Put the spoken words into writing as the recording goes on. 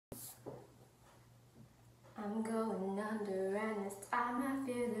I'm going under, and this time I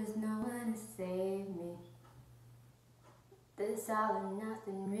fear there's no one to save me. This all or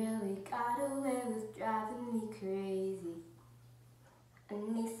nothing really got away with driving me crazy. I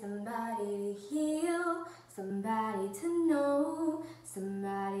need somebody to heal, somebody to know,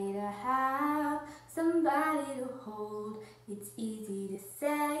 somebody to have, somebody to hold. It's easy to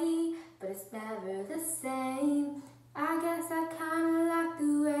say, but it's never the same. I guess I kinda like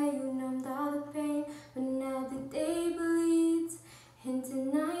the way you numbed all the pain, but now the day bleeds into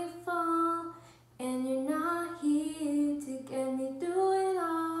nightfall, and you're not here to get me through it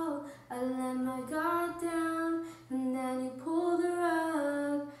all. I let my guard down, and then you pulled the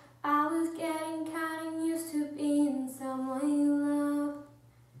rug. I was getting kinda used to being someone you loved.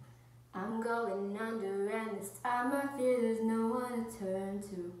 I'm going under, and this time I fear there's no one to turn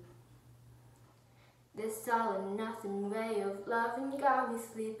to. This all or nothing way of loving got me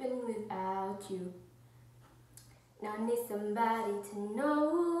sleeping without you. Now I need somebody to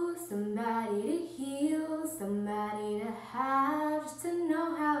know, somebody to heal, somebody to have, just to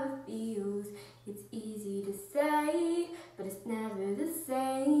know how it feels. It's easy to say, but it's never the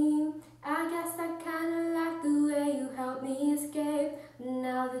same. I guess I kinda like the way you helped me escape.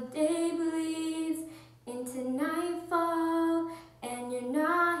 Now the day bleeds into nightfall, and you're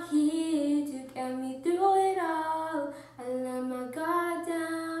not here to get me through it all. I let my guard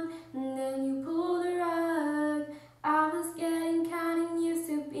down, and then you pulled the rug. I was getting kinda used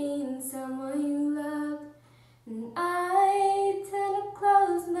to being someone you loved, and I tend to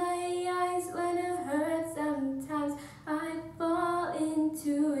close my eyes when it hurts. Sometimes I fall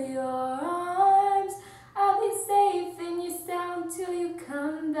into your arms. I'll be safe in your sound till you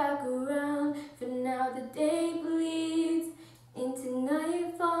come back around. For now the day bleeds into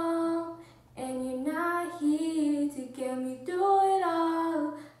nightfall, and you're not here to get me through it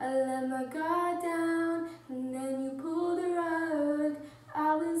all. I let my guard down, and then you pulled the rug.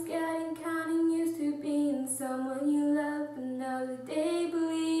 I was getting kinda used to being someone you loved, but now the day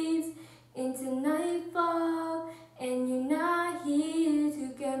bleeds into nightfall, and you're not here to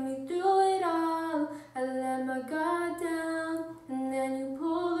get me through it all. I let my guard down, and then you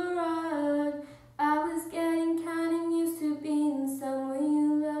pulled